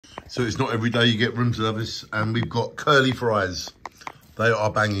So it's not every day you get room service. And we've got curly fries. They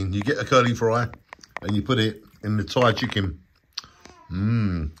are banging. You get a curly fry and you put it in the Thai chicken.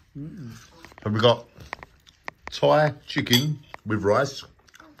 So we've got Thai chicken with rice,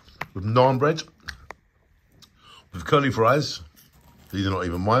 with naan bread, with curly fries. These are not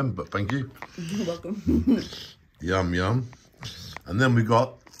even mine, but thank you. You're welcome. Yum, yum. And then we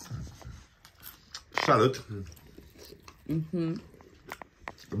got salad.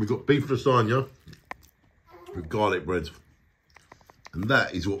 And we've got beef lasagna with garlic bread. And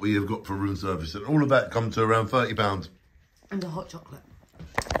that is what we have got for room service. And all of that comes to around £30. And a hot chocolate.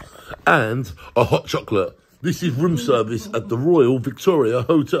 And a hot chocolate. This is room service at the Royal Victoria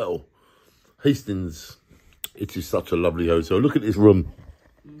Hotel, Hastings. It is such a lovely hotel. Look at this room.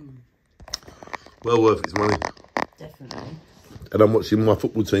 Well worth its money. Definitely. And I'm watching my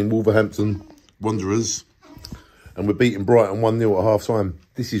football team, Wolverhampton Wanderers. And we're beating Brighton 1-0 at half time.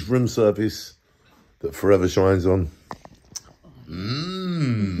 This is room service that forever shines on.